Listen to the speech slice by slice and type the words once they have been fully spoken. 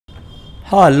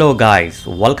Hello guys,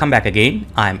 welcome back again.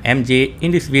 I'm MJ.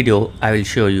 In this video I will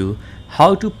show you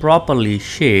how to properly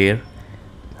share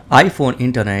iPhone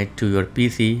internet to your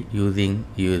PC using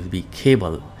USB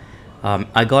cable.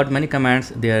 I got many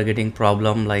comments, they are getting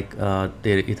problem like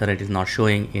their Ethernet is not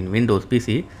showing in Windows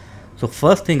PC. So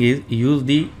first thing is use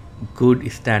the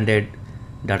good standard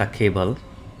data cable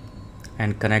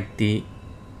and connect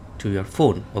to your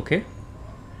phone, okay?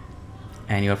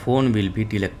 And your phone will be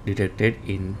detected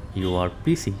in your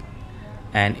PC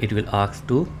and it will ask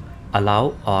to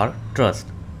allow or trust.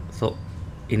 So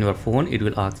in your phone it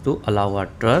will ask to allow or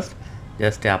trust.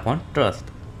 Just tap on trust,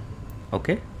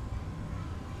 okay,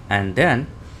 and then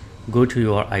go to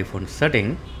your iPhone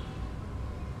setting,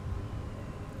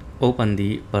 open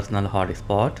the personal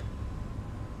hotspot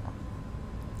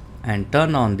and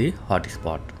turn on the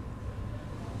hotspot,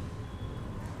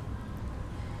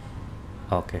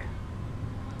 okay.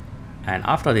 And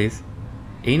after this,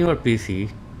 in your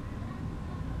PC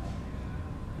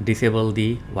disable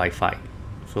the Wi-Fi.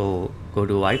 So go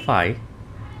to Wi-Fi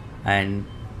and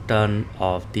turn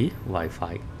off the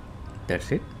Wi-Fi.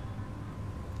 That's it.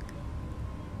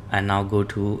 And now go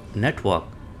to network.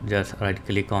 Just right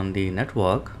click on the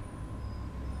network,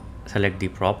 select the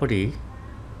property,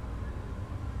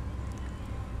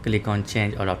 click on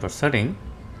change adapter setting.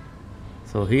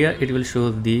 So here it will show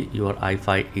your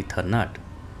Wi-Fi Ethernet.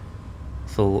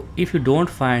 So if you don't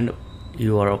find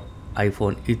your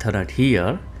iPhone Ethernet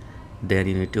here, then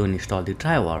you need to install the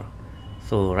driver.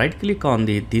 So right click on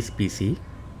this PC,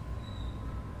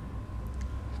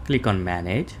 click on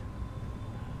manage,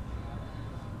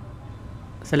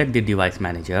 select the device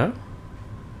manager,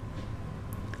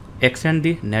 extend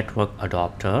the network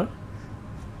adapter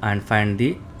and find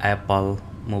the Apple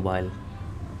mobile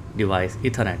device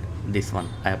Ethernet. This one,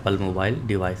 Apple mobile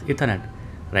device Ethernet.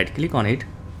 Right click on it,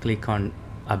 click on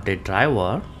update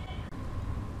driver.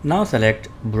 Now select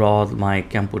browse my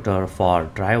computer for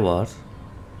drivers,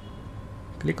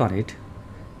 click on it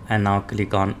and now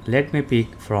click on let me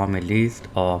pick from a list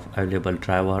of available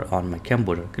driver on my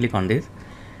computer. Click on this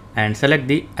and select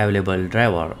the available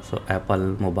driver. So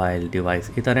Apple mobile device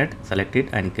Ethernet, select it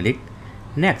and click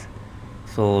next.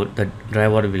 So the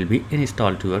driver will be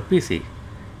installed to your PC,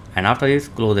 and after this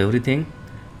close everything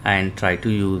and try to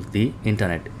use the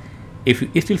internet. If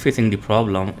you are still facing the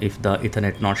problem, if the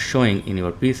Ethernet not showing in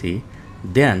your PC,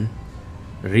 then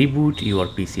reboot your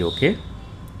PC, okay?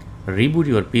 Reboot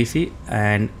your PC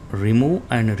and remove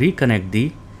and reconnect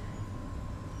the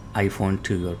iPhone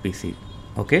to your PC,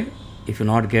 okay? If you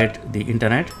not get the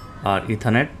internet or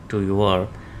Ethernet to your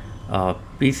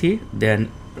PC,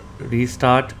 then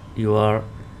restart your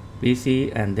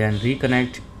PC and then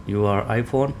reconnect your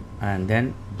iPhone and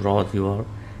then browse your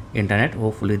internet.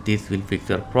 Hopefully this will fix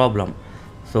your problem.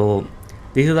 So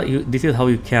this is how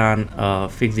you can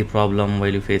fix the problem while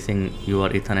you're facing your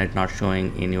Ethernet not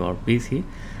showing in your PC.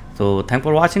 So thanks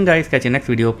for watching guys. Catch you next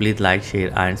video. Please like,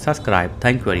 share and subscribe.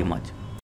 Thank you very much.